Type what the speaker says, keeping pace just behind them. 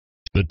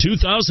The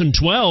 2012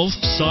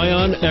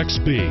 Scion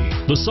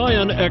XB. The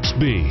Scion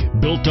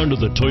XB, built under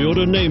the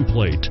Toyota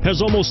nameplate,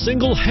 has almost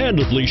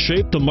single-handedly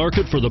shaped the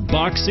market for the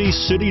boxy,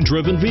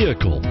 city-driven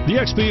vehicle. The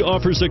XB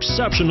offers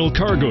exceptional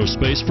cargo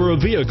space for a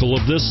vehicle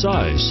of this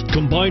size.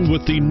 Combined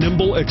with the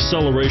nimble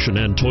acceleration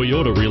and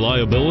Toyota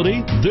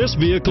reliability, this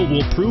vehicle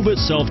will prove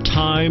itself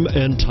time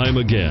and time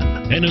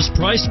again and is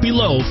priced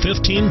below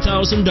 $15,000.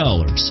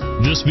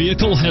 This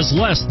vehicle has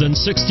less than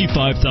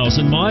 65,000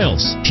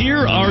 miles.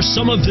 Here are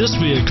some of this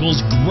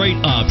vehicle's great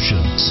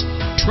options: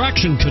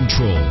 traction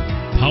control,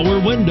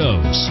 power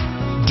windows,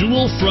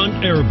 dual front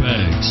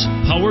airbags,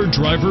 power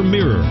driver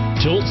mirror,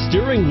 tilt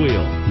steering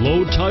wheel,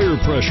 low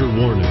tire pressure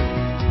warning.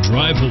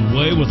 Drive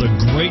away with a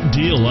great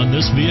deal on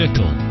this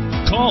vehicle.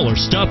 Call or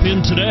stop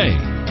in today.